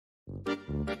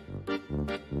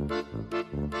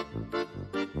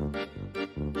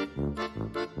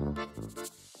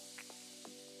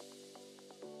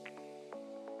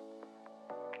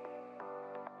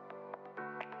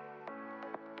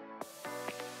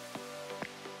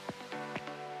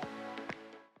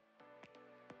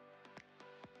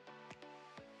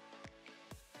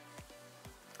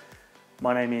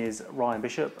My name is Ryan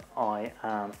Bishop. I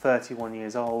am 31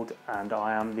 years old and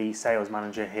I am the sales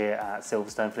manager here at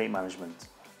Silverstone Fleet Management.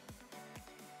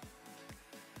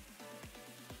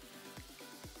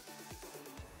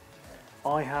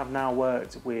 I have now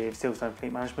worked with Silverstone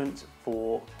Fleet Management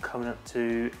for coming up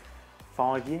to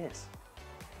 5 years.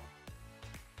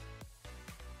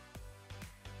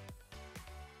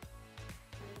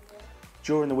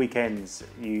 During the weekends,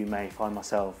 you may find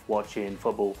myself watching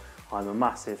football. I'm a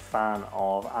massive fan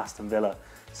of Aston Villa,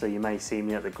 so you may see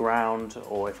me at the ground,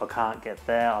 or if I can't get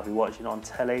there, I'll be watching on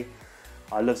telly.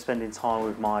 I love spending time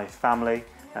with my family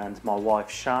and my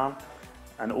wife Shan,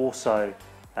 and also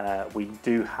we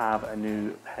do have a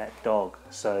new pet dog,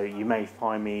 so you may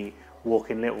find me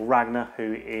walking little Ragnar,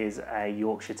 who is a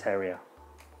Yorkshire Terrier.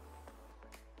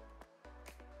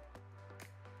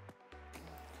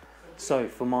 So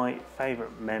for my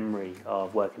favourite memory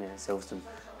of working at Silverstone,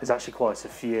 there's actually quite a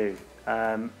few.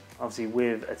 Obviously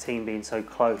with a team being so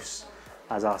close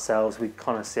as ourselves, we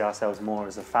kind of see ourselves more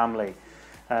as a family.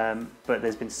 But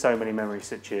there's been so many memories,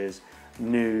 such as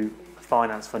new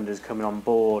finance funders coming on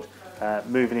board,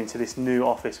 moving into this new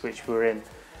office which we're in.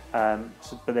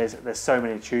 But there's so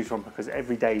many to choose from because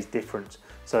every day is different.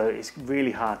 So it's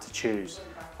really hard to choose.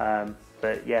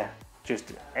 But yeah,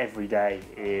 just every day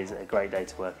is a great day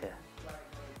to work here.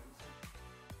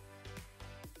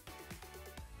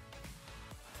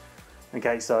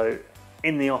 Okay, so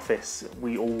in the office,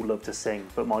 we all love to sing,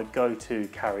 but my go-to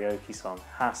karaoke song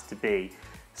has to be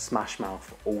Smash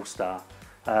Mouth All Star.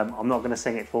 I'm not going to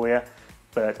sing it for you,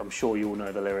 but I'm sure you all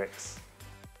know the lyrics.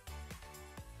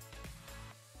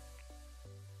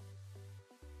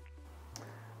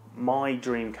 My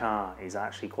dream car is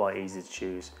actually quite easy to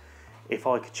choose. If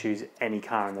I could choose any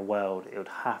car in the world, it would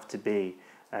have to be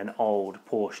an old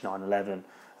Porsche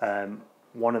 911.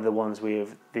 One of the ones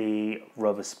with the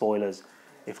rubber spoilers.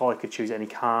 If I could choose any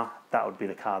car, that would be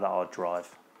the car that I'd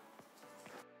drive.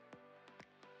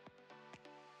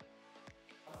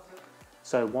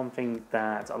 So one thing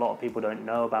that a lot of people don't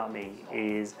know about me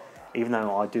is, even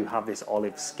though I do have this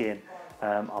olive skin,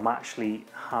 I'm actually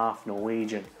half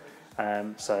Norwegian.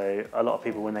 So a lot of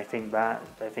people, when they think that,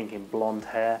 they're thinking blonde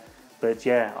hair. But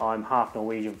yeah, I'm half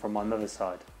Norwegian from my mother's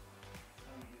side.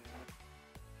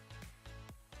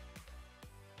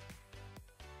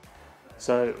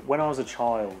 So when I was a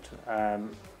child,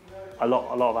 a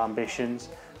lot of ambitions,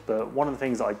 but one of the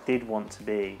things that I did want to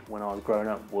be when I was growing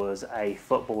up was a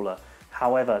footballer.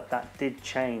 However, that did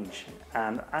change,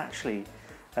 and actually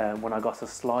when I got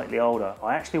slightly older,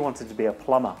 I actually wanted to be a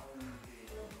plumber.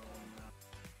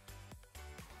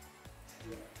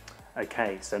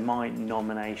 Okay, so my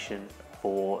nomination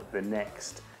for the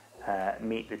next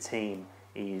Meet the Team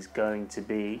is going to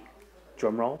be,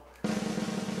 drum roll,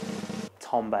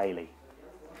 Tom Bailey.